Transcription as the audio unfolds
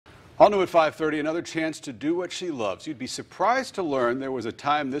All new at 5:30, another chance to do what she loves. You'd be surprised to learn there was a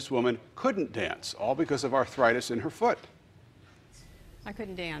time this woman couldn't dance, all because of arthritis in her foot. I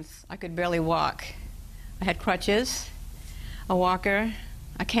couldn't dance. I could barely walk. I had crutches, a walker,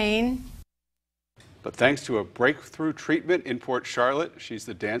 a cane. But thanks to a breakthrough treatment in Port Charlotte, she's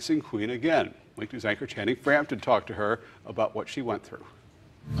the dancing queen again. Wink News anchor Channing Frampton talked to her about what she went through.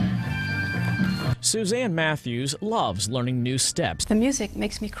 Suzanne Matthews loves learning new steps. The music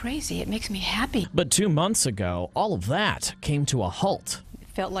makes me crazy. It makes me happy. But 2 months ago, all of that came to a halt. It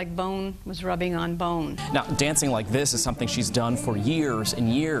felt like bone was rubbing on bone. Now, dancing like this is something she's done for years and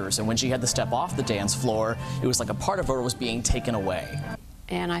years, and when she had to step off the dance floor, it was like a part of her was being taken away.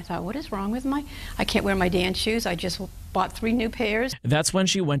 And I thought, what is wrong with I can't wear my dance shoes. I just bought 3 new pairs. That's when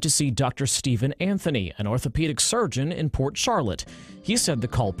she went to see Dr. Stephen Anthony, an orthopedic surgeon in Port Charlotte. He said the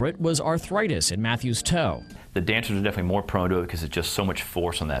culprit was arthritis in Matthew's toe. The dancers are definitely more prone to it because it's just so much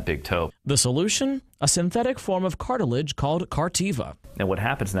force on that big toe. The solution? A synthetic form of cartilage called Cartiva. And what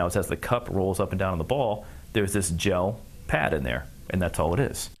happens now is as the cup rolls up and down on the ball, there's this gel pad in there, and that's all it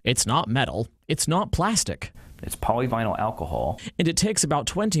is. It's not metal. It's not plastic. It's polyvinyl alcohol. And it takes about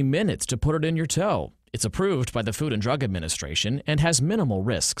 20 minutes to put it in your toe. It's approved by the Food and Drug Administration and has minimal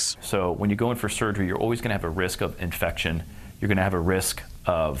risks. So when you go in for surgery, you're always going to have a risk of infection. You're going to have a risk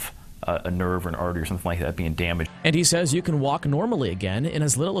of a nerve or an artery or something like that being damaged. And he says you can walk normally again in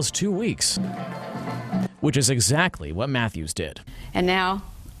as little as 2 weeks, which is exactly what Matthews did. And now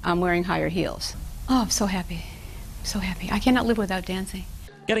I'm wearing higher heels. Oh, I'm so happy. So happy. I cannot live without dancing.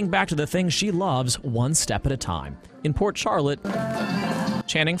 Getting back to the things she loves one step at a time. In Port Charlotte,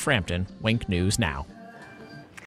 Channing Frampton, Wink News Now.